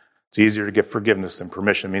that? It's easier to get forgiveness than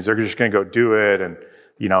permission. It means they're just going to go do it, and,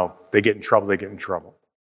 you know, they get in trouble.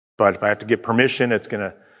 But if I have to get permission, it's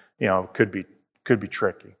going to, you know, could be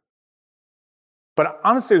tricky. But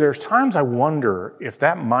honestly, there's times I wonder if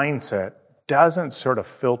that mindset doesn't sort of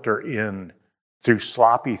filter in through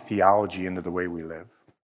sloppy theology into the way we live.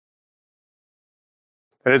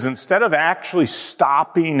 That is, instead of actually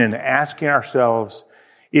stopping and asking ourselves,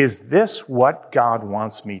 is this what God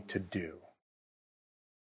wants me to do?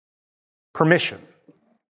 Permission.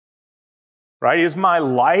 Right? Is my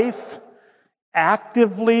life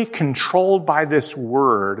actively controlled by this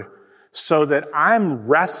word so that I'm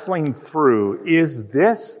wrestling through, is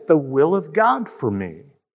this the will of God for me?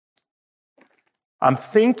 I'm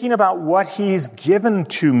thinking about what he's given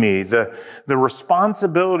to me, the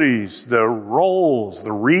responsibilities, the roles,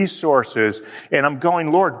 the resources, and I'm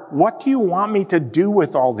going, Lord, what do you want me to do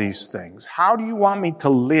with all these things? How do you want me to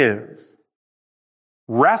live?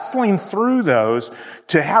 Wrestling through those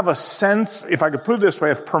to have a sense, if I could put it this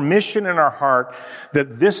way, of permission in our heart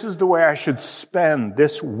that this is the way I should spend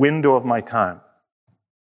this window of my time.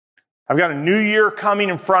 I've got a new year coming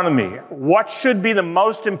in front of me. What should be the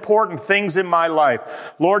most important things in my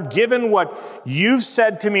life? Lord, given what you've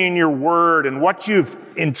said to me in your word and what you've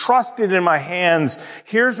entrusted in my hands,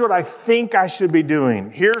 here's what I think I should be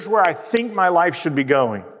doing. Here's where I think my life should be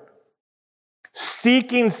going.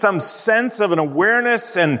 Seeking some sense of an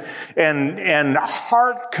awareness and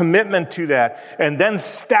heart commitment to that, and then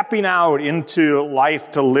stepping out into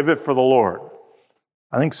life to live it for the Lord.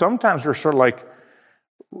 I think sometimes we're sort of like,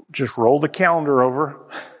 just roll the calendar over.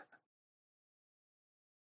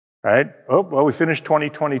 Right? Oh, well, we finished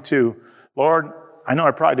 2022. Lord, I know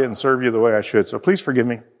I probably didn't serve you the way I should, so please forgive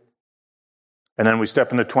me. And then we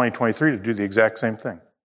step into 2023 to do the exact same thing.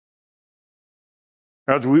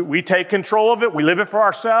 We take control of it. We live it for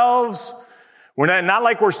ourselves. We're not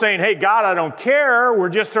like we're saying, hey, God, I don't care. We're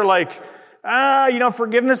just sort of like,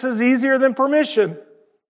 forgiveness is easier than permission.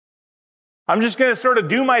 I'm just going to sort of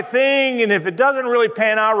do my thing, and if it doesn't really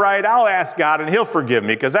pan out right, I'll ask God, and he'll forgive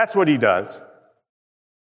me, because that's what he does.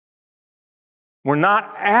 We're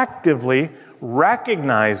not actively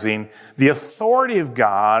recognizing the authority of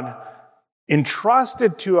God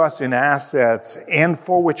entrusted to us in assets and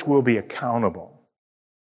for which we'll be accountable.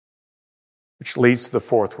 Which leads to the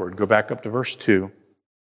fourth word. Go back up to verse 2,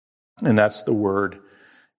 and that's the word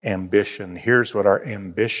ambition. Here's what our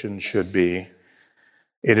ambition should be.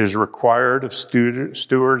 It is required of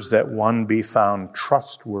stewards that one be found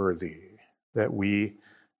trustworthy, that we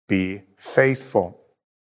be faithful.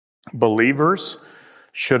 Believers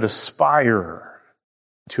should aspire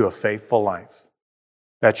to a faithful life.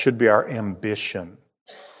 That should be our ambition.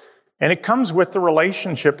 And it comes with the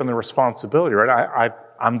relationship and the responsibility, right?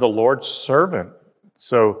 I'm the Lord's servant.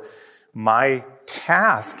 So my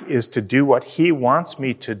task is to do what He wants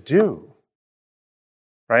me to do.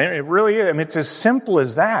 Right? It really is. I mean, it's as simple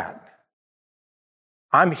as that.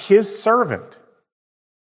 I'm His servant.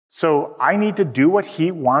 So I need to do what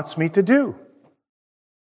He wants me to do.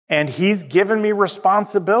 And He's given me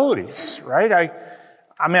responsibilities, right?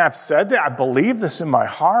 I mean, I've said that. I believe this in my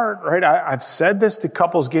heart, right? I've said this to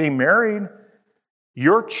couples getting married.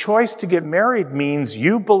 Your choice to get married means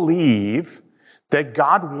you believe that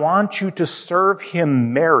God wants you to serve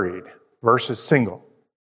Him married versus single.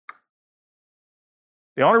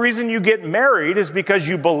 The only reason you get married is because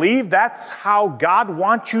you believe that's how God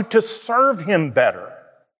wants you to serve Him better.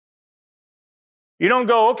 You don't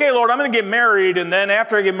go, okay, Lord, I'm going to get married, and then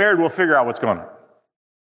after I get married, we'll figure out what's going on.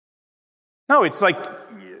 No, it's like,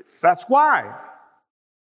 that's why.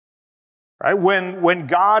 Right? When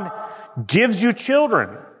God gives you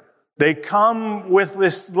children, they come with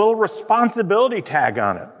this little responsibility tag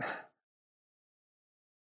on it.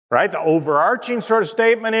 Right? The overarching sort of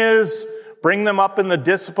statement is, bring them up in the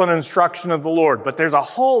discipline and instruction of the Lord. But there's a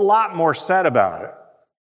whole lot more said about it.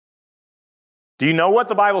 Do you know what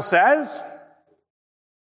the Bible says?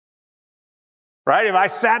 Right? If I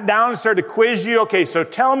sat down and started to quiz you, okay, so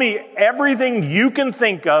tell me everything you can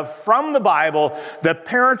think of from the Bible that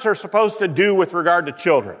parents are supposed to do with regard to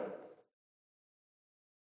children.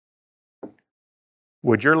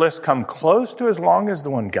 Would your list come close to as long as the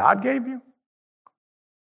one God gave you?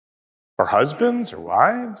 Or husbands or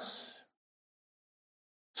wives?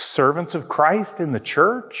 Servants of Christ in the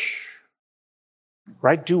church?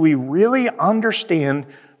 Right? Do we really understand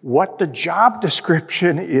what the job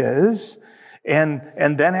description is and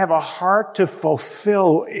then have a heart to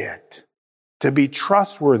fulfill it, to be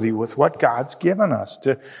trustworthy with what God's given us,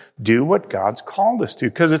 to do what God's called us to?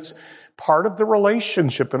 Because it's part of the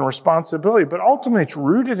relationship and responsibility, but ultimately it's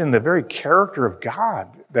rooted in the very character of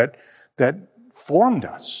God that formed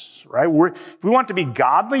us, right? If we want to be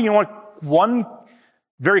godly, you want one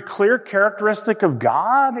very clear characteristic of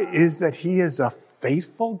God is that He is a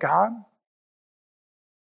faithful God.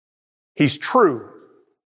 He's true.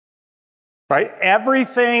 Right?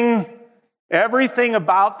 Everything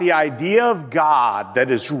about the idea of God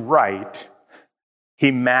that is right,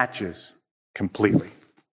 He matches completely.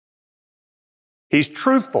 He's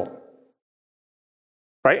truthful.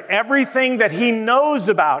 Right? Everything that He knows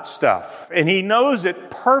about stuff, and He knows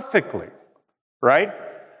it perfectly. Right?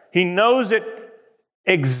 He knows it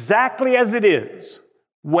exactly as it is.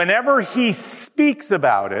 Whenever He speaks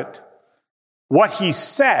about it, what He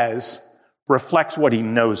says reflects what He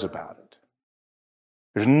knows about it.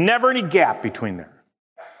 There's never any gap between there.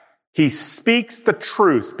 He speaks the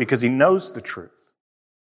truth because He knows the truth.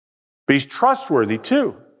 But He's trustworthy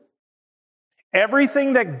too.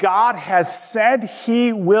 Everything that God has said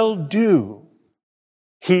He will do,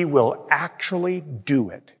 He will actually do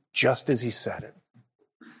it just as He said it.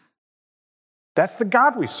 That's the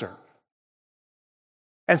God we serve.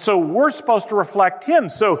 And so we're supposed to reflect Him.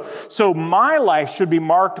 So my life should be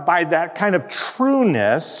marked by that kind of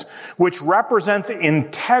trueness, which represents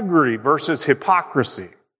integrity versus hypocrisy.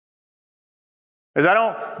 As I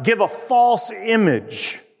don't give a false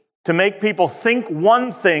image to make people think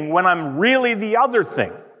one thing when I'm really the other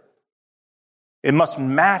thing. It must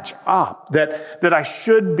match up, that I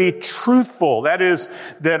should be truthful. That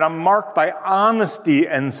is, that I'm marked by honesty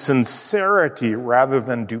and sincerity rather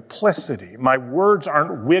than duplicity. My words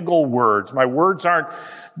aren't wiggle words. My words aren't,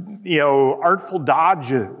 artful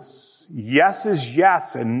dodges. Yes is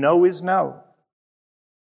yes and no is no.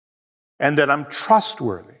 And that I'm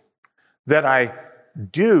trustworthy. That I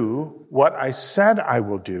do what I said I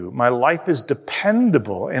will do. My life is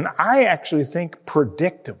dependable and I actually think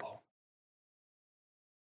predictable.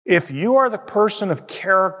 If you are the person of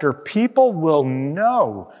character, people will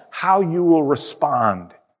know how you will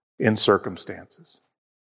respond in circumstances.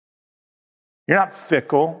 You're not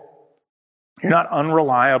fickle. You're not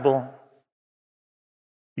unreliable.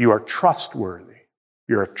 You are trustworthy.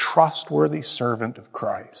 You're a trustworthy servant of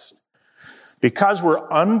Christ. Because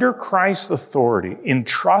we're under Christ's authority,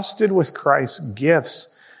 entrusted with Christ's gifts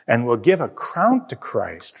and will give a crown to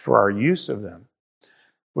Christ for our use of them.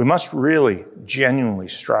 We must really, genuinely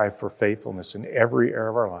strive for faithfulness in every area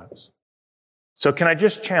of our lives. So can I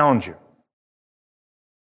just challenge you?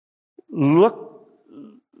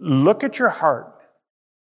 Look at your heart.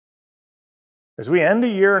 As we end a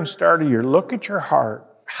year and start a year, look at your heart.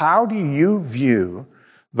 How do you view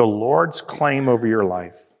the Lord's claim over your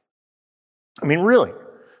life? I mean, really,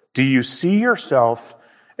 do you see yourself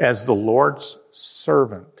as the Lord's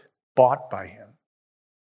servant, bought by Him?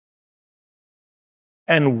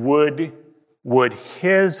 And would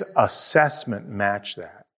His assessment match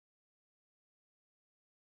that?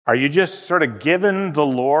 Are you just sort of giving the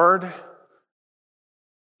Lord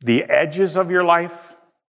the edges of your life?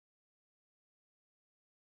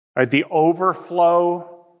 Right? The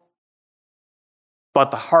overflow, but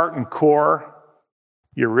the heart and core,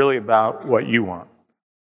 you're really about what you want.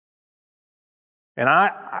 And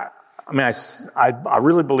I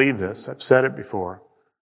really believe this. I've said it before.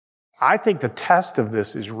 I think the test of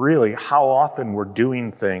this is really how often we're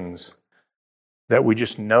doing things that we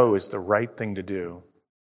just know is the right thing to do.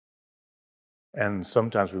 And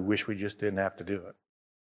sometimes we wish we just didn't have to do it.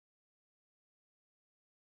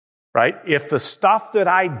 Right? If the stuff that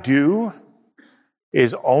I do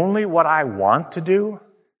is only what I want to do,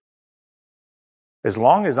 as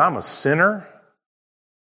long as I'm a sinner,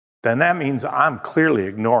 then that means I'm clearly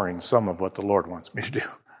ignoring some of what the Lord wants me to do.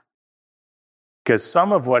 Because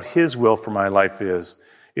some of what His will for my life is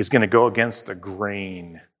going to go against the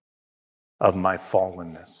grain of my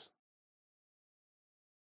fallenness.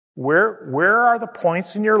 Where are the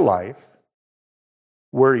points in your life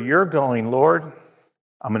where you're going, Lord,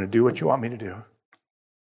 I'm going to do what you want me to do.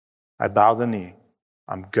 I bow the knee.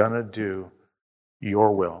 I'm going to do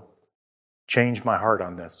your will. Change my heart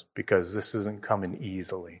on this because this isn't coming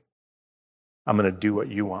easily. I'm going to do what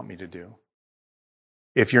you want me to do.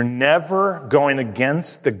 If you're never going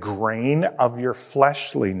against the grain of your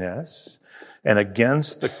fleshliness and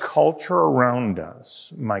against the culture around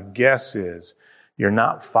us, my guess is you're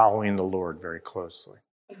not following the Lord very closely.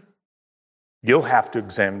 You'll have to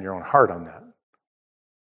examine your own heart on that.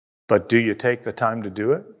 But do you take the time to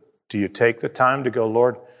do it? Do you take the time to go,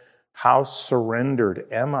 Lord, how surrendered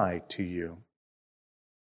am I to you?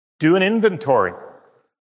 Do an inventory,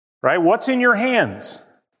 right? What's in your hands?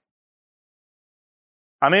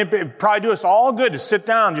 I mean, it'd probably do us all good to sit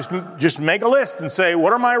down, just make a list and say,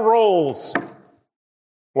 what are my roles?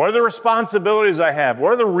 What are the responsibilities I have?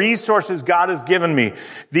 What are the resources God has given me?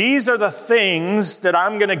 These are the things that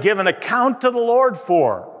I'm going to give an account to the Lord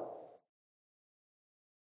for.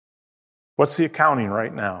 What's the accounting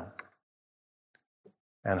right now?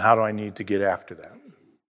 And how do I need to get after that?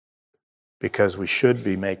 Because we should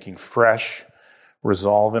be making fresh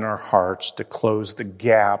resolve in our hearts to close the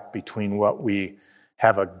gap between what we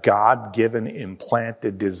have a God-given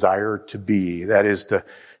implanted desire to be. That is to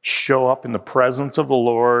show up in the presence of the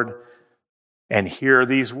Lord and hear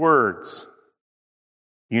these words.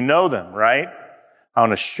 You know them, right? I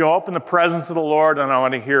want to show up in the presence of the Lord and I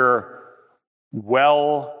want to hear,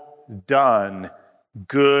 well done,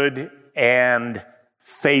 good and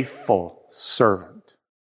faithful servant.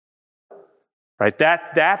 Right?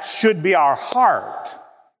 That should be our heart.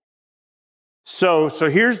 So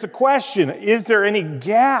here's the question. Is there any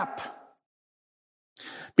gap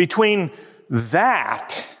between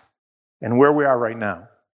that and where we are right now?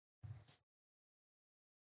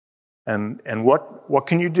 And what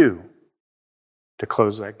can you do to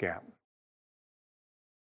close that gap?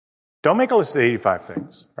 Don't make a list of 85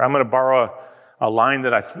 things. I'm going to borrow a line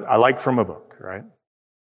that I like from a book, right?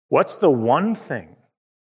 What's the one thing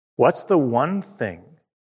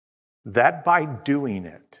that by doing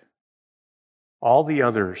it, all the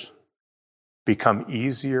others become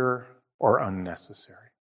easier or unnecessary?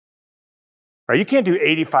 Right? You can't do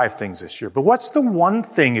 85 things this year, but what's the one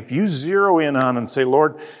thing if you zero in on and say,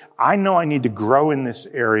 Lord, I know I need to grow in this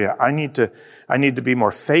area. I need to be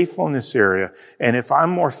more faithful in this area. And if I'm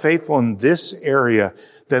more faithful in this area,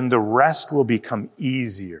 then the rest will become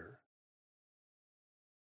easier.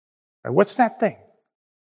 Right? What's that thing?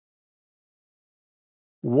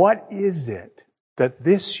 What is it that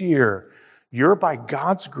this year you're, by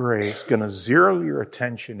God's grace, going to zero your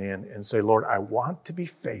attention in and say, Lord, I want to be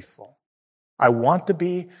faithful. I want to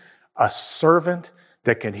be a servant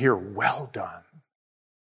that can hear, well done.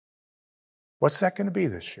 What's that going to be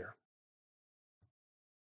this year?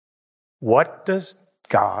 What does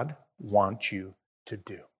God want you to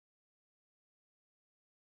do?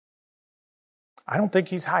 I don't think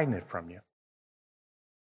He's hiding it from you.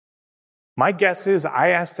 My guess is I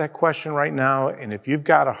ask that question right now, and if you've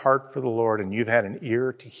got a heart for the Lord and you've had an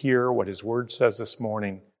ear to hear what His Word says this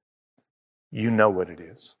morning, You know what it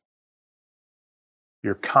is.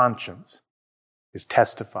 Your conscience is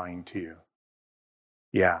testifying to you.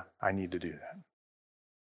 Yeah, I need to do that.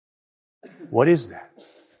 What is that?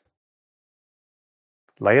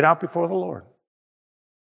 Lay it out before the Lord.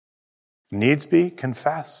 If needs be,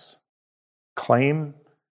 confess. Claim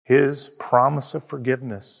His promise of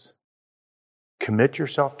forgiveness. Commit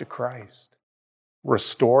yourself to Christ.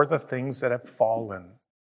 Restore the things that have fallen.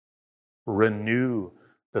 Renew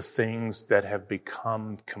the things that have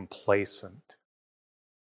become complacent.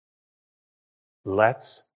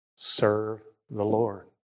 Let's serve the Lord.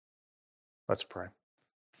 Let's pray.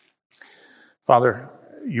 Father,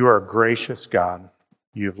 you are a gracious God.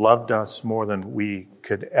 You've loved us more than we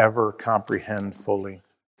could ever comprehend fully.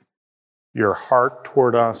 Your heart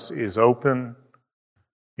toward us is open.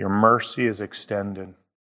 Your mercy is extended.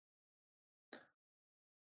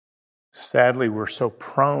 Sadly, we're so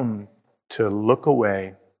prone to look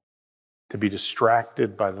away, to be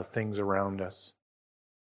distracted by the things around us,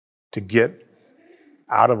 to get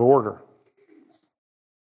out of order,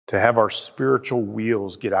 to have our spiritual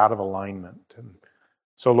wheels get out of alignment. And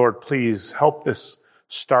so, Lord, please help this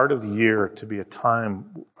start of the year to be a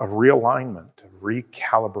time of realignment, of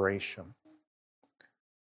recalibration.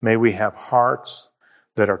 May we have hearts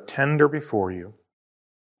that are tender before you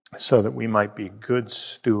so that we might be good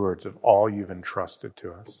stewards of all you've entrusted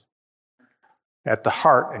to us. At the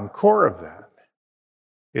heart and core of that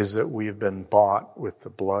is that we have been bought with the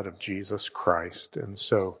blood of Jesus Christ. And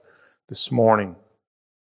so this morning,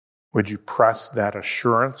 would you press that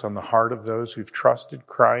assurance on the heart of those who've trusted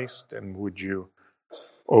Christ? And would you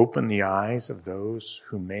open the eyes of those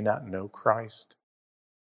who may not know Christ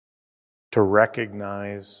to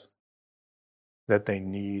recognize that they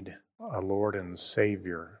need a Lord and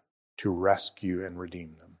Savior to rescue and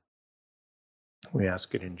redeem them? We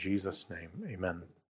ask it in Jesus' name. Amen.